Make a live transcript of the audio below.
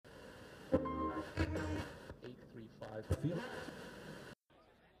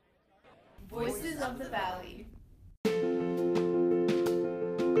Voices of the Valley.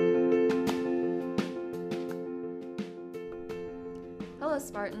 Hello,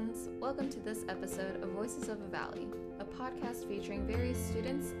 Spartans. Welcome to this episode of Voices of the Valley, a podcast featuring various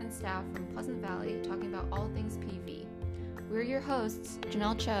students and staff from Pleasant Valley talking about all things PV. We're your hosts,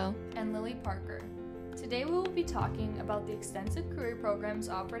 Janelle Cho and Lily Parker. Today we will be talking about the extensive career programs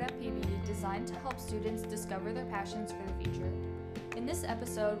offered at PV designed to help students discover their passions for the future. In this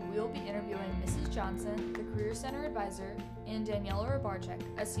episode, we will be interviewing Mrs. Johnson, the Career Center Advisor, and Daniela Rybarcyk,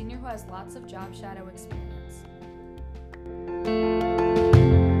 a senior who has lots of job shadow experience.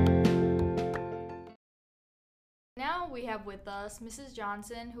 Now we have with us Mrs.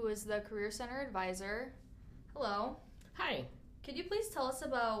 Johnson, who is the Career Center Advisor. Hello. Hi. Could you please tell us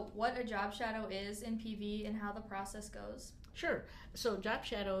about what a job shadow is in PV and how the process goes? Sure. So job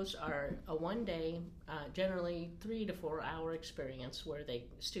shadows are a one-day, generally 3 to 4 hour experience where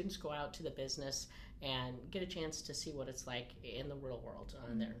students go out to the business and get a chance to see what it's like in the real world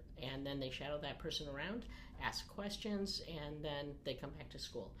on there. And then they shadow that person around, ask questions, and then they come back to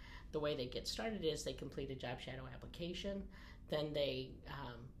school. The way they get started is they complete a job shadow application, then they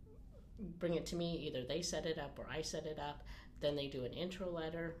bring it to me, either they set it up or I set it up, then they do an intro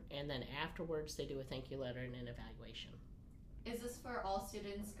letter, and then afterwards they do a thank you letter and an evaluation. Is this for all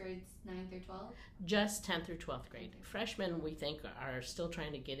students, grades 9 through 12? Just 10th through 12th grade. Freshmen, we think, are still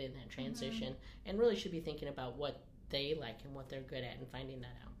trying to get in that transition and really should be thinking about what they like and what they're good at and finding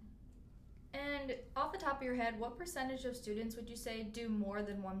that out. And off the top of your head, what percentage of students would you say do more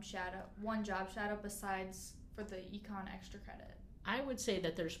than one job shadow besides for the econ extra credit? I would say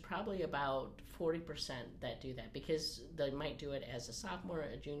that there's probably about 40% that do that because they might do it as a sophomore,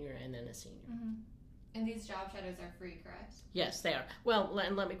 a junior, and then a senior. Mm-hmm. And these job shadows are free, correct? Yes, they are. Well,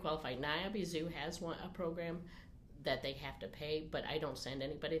 and let me qualify. Niabi Zoo has a program that they have to pay, but I don't send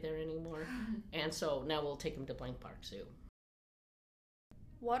anybody there anymore. And so now we'll take them to Blank Park Zoo.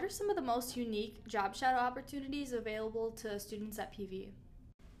 What are some of the most unique job shadow opportunities available to students at PV?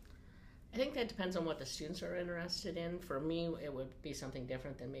 I think that depends on what the students are interested in. For me, it would be something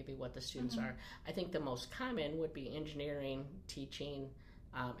different than maybe what the students are. I think the most common would be engineering, teaching,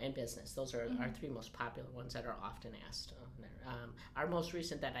 and business. Those are our three most popular ones that are often asked on there. Our most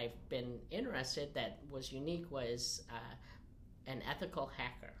recent that I've been interested that was unique was an ethical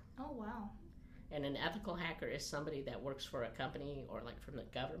hacker. Oh, wow. And an ethical hacker is somebody that works for a company or like from the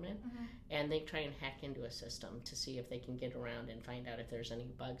government, and they try and hack into a system to see if they can get around and find out if there's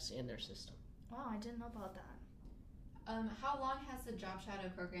any bugs in their system. Wow, I didn't know about that. How long has the job shadow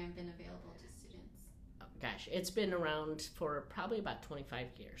program been available to students? Oh, gosh, it's been around for probably about 25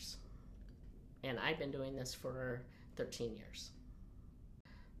 years. And I've been doing this for 13 years.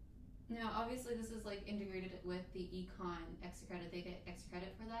 Now, obviously, this is like integrated with the econ extra credit. They get extra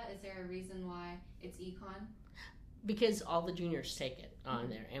credit for that. Is there a reason why it's econ? Because all the juniors take it on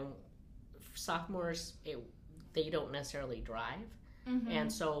there, and sophomores, they don't necessarily drive, and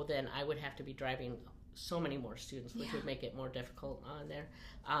so then I would have to be driving so many more students, which would make it more difficult on there.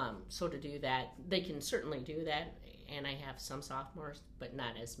 So to do that, they can certainly do that, and I have some sophomores, but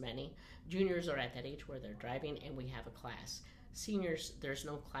not as many. Juniors are at that age where they're driving, and we have a class. Seniors, there's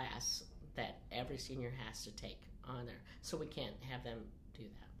no class that every senior has to take on there, so we can't have them do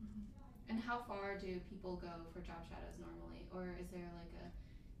that. And how far do people go for job shadows normally, or is there like a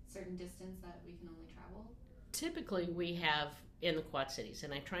certain distance that we can only travel? Typically, we have in the Quad Cities,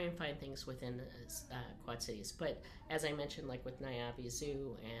 and I try and find things within the Quad Cities. But as I mentioned, like with Niabi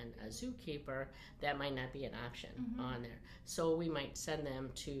Zoo and a zookeeper, that might not be an option on there. So we might send them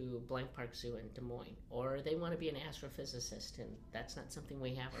to Blank Park Zoo in Des Moines, or they want to be an astrophysicist, and that's not something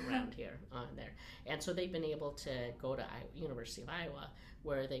we have around here on there. And so they've been able to go to University of Iowa,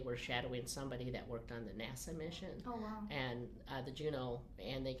 where they were shadowing somebody that worked on the NASA mission. Oh, wow. And the Juno,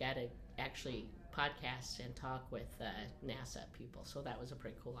 and they got to actually podcast and talk with NASA people, so that was a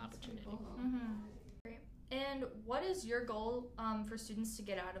pretty cool opportunity. Cool. Great. And what is your goal for students to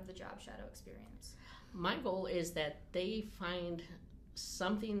get out of the job shadow experience? My goal is that they find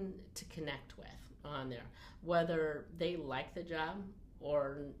something to connect with on there, whether they like the job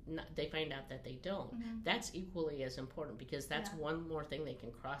or not, they find out that they don't. That's equally as important, because that's one more thing they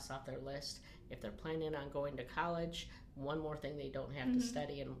can cross off their list. If they're planning on going to college, one more thing they don't have to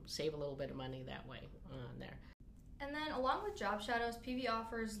study, and save a little bit of money that way on there. And then along with job shadows, PV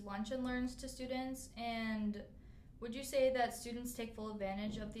offers lunch and learns to students. And would you say that students take full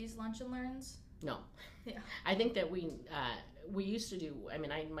advantage of these lunch and learns? No. Yeah. I think that we used to do, I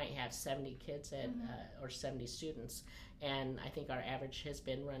mean, I might have 70 kids or 70 students, and I think our average has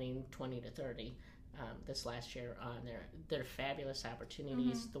been running 20 to 30 this last year on there. They're fabulous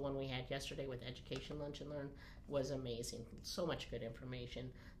opportunities. The one we had yesterday with Education Lunch and Learn was amazing. So much good information.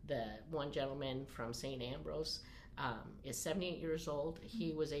 The one gentleman from St. Ambrose is 78 years old.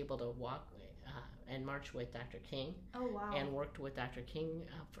 He was able to walk and march with Dr. King. Oh, wow. And worked with Dr. King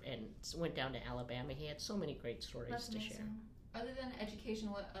and went down to Alabama. He had so many great stories to share. Other than education,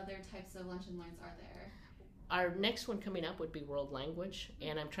 what other types of lunch and learns are there? Our next one coming up would be world language,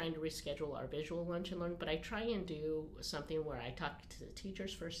 and I'm trying to reschedule our visual lunch and learn, but I try and do something where I talk to the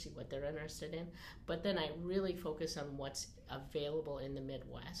teachers first, see what they're interested in, but then I really focus on what's available in the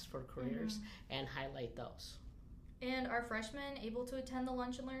Midwest for careers and highlight those. And are freshmen able to attend the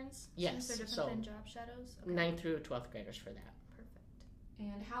lunch and learns? Yes. Since they're different than job shadows? Okay. 9th through 12th graders for that. Perfect.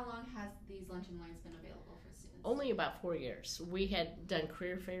 And how long has these lunch and learns been available for students? Only about 4 years. We had done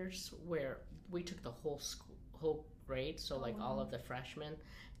career fairs where we took the whole grade, so all of the freshmen,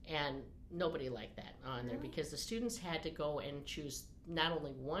 and nobody liked that on there because the students had to go and choose not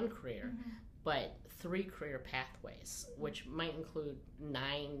only one career, but 3 career pathways, which might include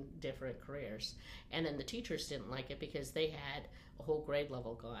 9 different careers. And then the teachers didn't like it because they had a whole grade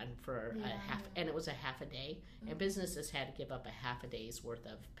level gone for and it was a half a day, and businesses had to give up a half a day's worth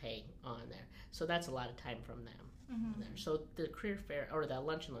of pay on there. So that's a lot of time from them there. So the career fair or the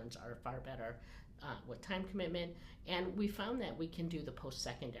lunch and learns are far better with time commitment, and we found that we can do the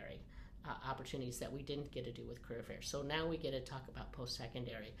post-secondary opportunities that we didn't get to do with career fairs. So now we get to talk about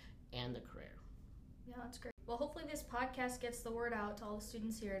post-secondary and the career. Yeah, that's great. Well, hopefully this podcast gets the word out to all the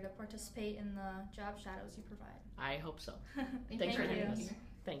students here to participate in the job shadows you provide. I hope so. Thanks for having having us.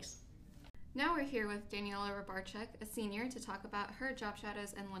 Thanks. Now we're here with Daniela Rybarcyk, a senior, to talk about her job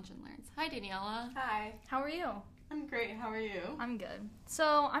shadows and lunch and learns. Hi, Daniela. Hi. How are you? I'm great. How are you? I'm good.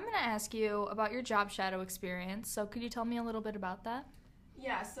 So I'm going to ask you about your job shadow experience. So could you tell me a little bit about that?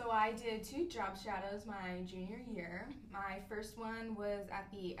 Yeah, so I did 2 job shadows my junior year. My first one was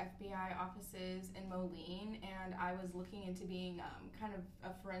at the FBI offices in Moline, and I was looking into being kind of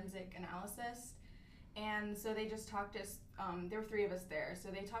a forensic analyst. And so they just talked us, there were 3 of us there, so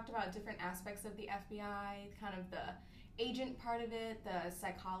they talked about different aspects of the FBI, kind of the agent part of it, the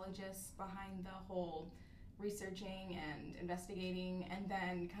psychologists behind the whole researching and investigating, and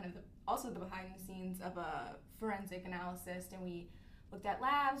then kind of also the behind the scenes of a forensic analyst. And we looked at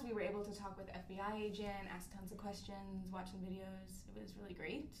labs, we were able to talk with the FBI agent, ask tons of questions, watch some videos. It was really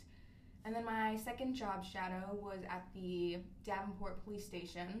great. And then my second job shadow was at the Davenport Police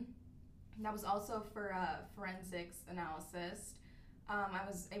Station. That was also for a forensics analyst. I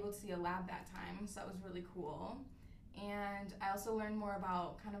was able to see a lab that time, so that was really cool. And I also learned more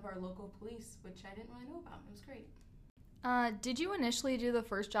about kind of our local police, which I didn't really know about. It was great. Did you initially do the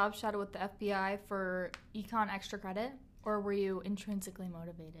first job shadow with the FBI for econ extra credit, or were you intrinsically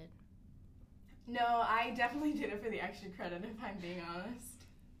motivated? No, I definitely did it for the extra credit, if I'm being honest.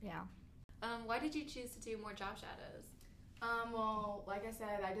 Yeah. Why did you choose to do more job shadows? Well, like I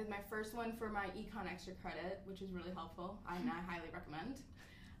said, I did my first one for my econ extra credit, which is really helpful, and I highly recommend.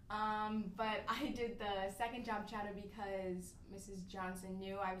 But I did the second job shadow because Mrs. Johnson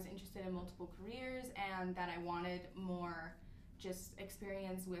knew I was interested in multiple careers and that I wanted more just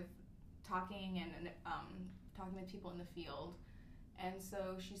experience with talking and talking with people in the field. And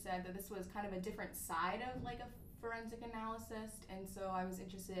so she said that this was kind of a different side of like a forensic analyst, and so I was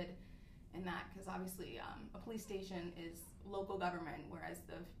interested in that because obviously a police station is local government, whereas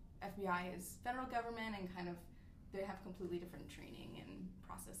the FBI is federal government, and kind of they have completely different training and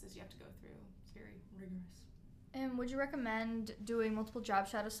processes you have to go through. It's very rigorous. And would you recommend doing multiple job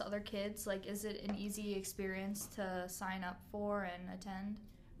shadows to other kids? Like, is it an easy experience to sign up for and attend?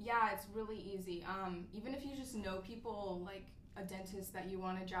 Yeah, it's really easy. Even if you just know people, like a dentist that you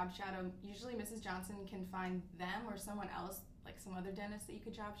want a job shadow, usually Mrs. Johnson can find them or someone else, like some other dentist that you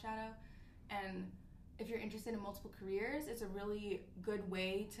could job shadow. And if you're interested in multiple careers, it's a really good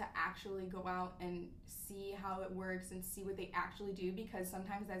way to actually go out and see how it works and see what they actually do, because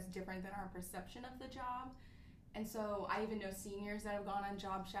sometimes that's different than our perception of the job. And so I even know seniors that have gone on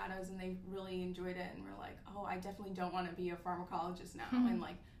job shadows and they've really enjoyed it and were like, oh, I definitely don't want to be a pharmacologist now. And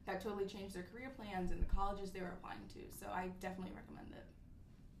like that totally changed their career plans and the colleges they were applying to. So I definitely recommend it.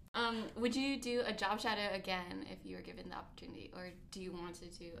 Would you do a job shadow again if you were given the opportunity, or do you want to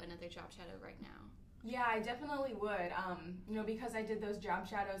do another job shadow right now? Yeah, I definitely would. Because I did those job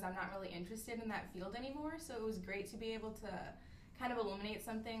shadows, I'm not really interested in that field anymore. So it was great to be able to kind of eliminate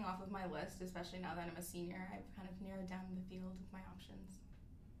something off of my list, especially now that I'm a senior. I've kind of narrowed down the field of my options.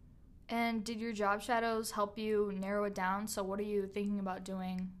 And did your job shadows help you narrow it down? So what are you thinking about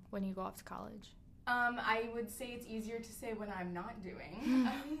doing when you go off to college? I would say it's easier to say what I'm not doing,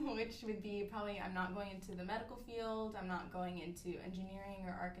 which would be probably I'm not going into the medical field, I'm not going into engineering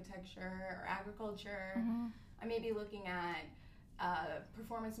or architecture or agriculture. Mm-hmm. I may be looking at a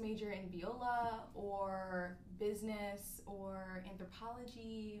performance major in viola or business or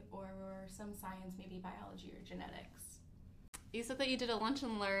anthropology or some science, maybe biology or genetics. You said that you did a lunch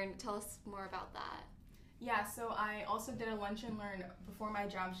and learn. Tell us more about that. Yeah, so I also did a lunch and learn before my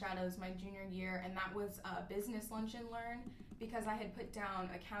job shadows my junior year, and that was a business lunch and learn because I had put down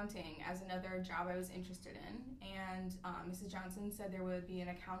accounting as another job I was interested in, and Mrs. Johnson said there would be an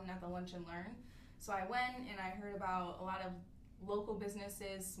accountant at the lunch and learn. So I went and I heard about a lot of local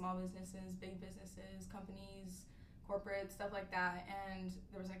businesses, small businesses, big businesses, companies, corporate, stuff like that, and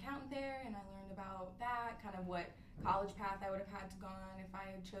there was an accountant there, and I learned about that, kind of what college path I would have had to go on if I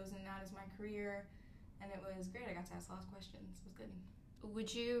had chosen that as my career, and it was great. I got to ask lots of questions. It was good.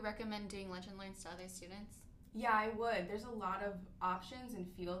 Would you recommend doing lunch and learns to other students? Yeah, I would. There's a lot of options and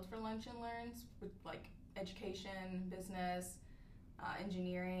fields for lunch and learns with like education, business,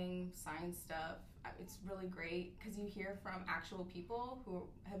 engineering, science stuff. It's really great because you hear from actual people who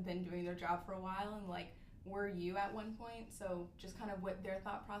have been doing their job for a while and like, were you at one point? So just kind of what their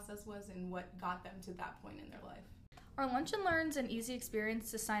thought process was and what got them to that point in their life. Are lunch and learns an easy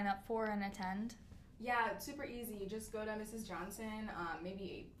experience to sign up for and attend? Yeah, it's super easy. You just go to Mrs. Johnson,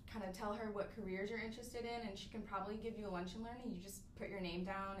 maybe kind of tell her what careers you're interested in, and she can probably give you a lunch and learn, and you just put your name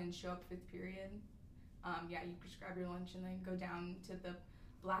down and show up 5th period. You prescribe your lunch and then go down to the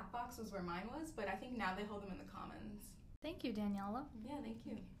black box was where mine was, but I think now they hold them in the commons. Thank you, Daniela. Yeah, thank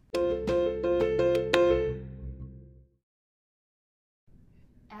you.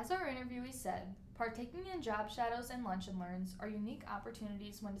 As our interviewee said, partaking in job shadows and lunch and learns are unique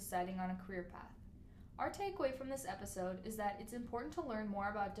opportunities when deciding on a career path. Our takeaway from this episode is that it's important to learn more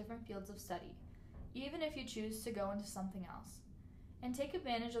about different fields of study, even if you choose to go into something else, and take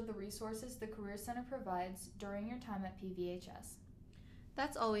advantage of the resources the Career Center provides during your time at PVHS.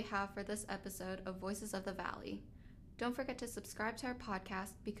 That's all we have for this episode of Voices of the Valley. Don't forget to subscribe to our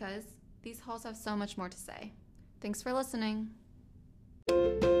podcast because these halls have so much more to say. Thanks for listening.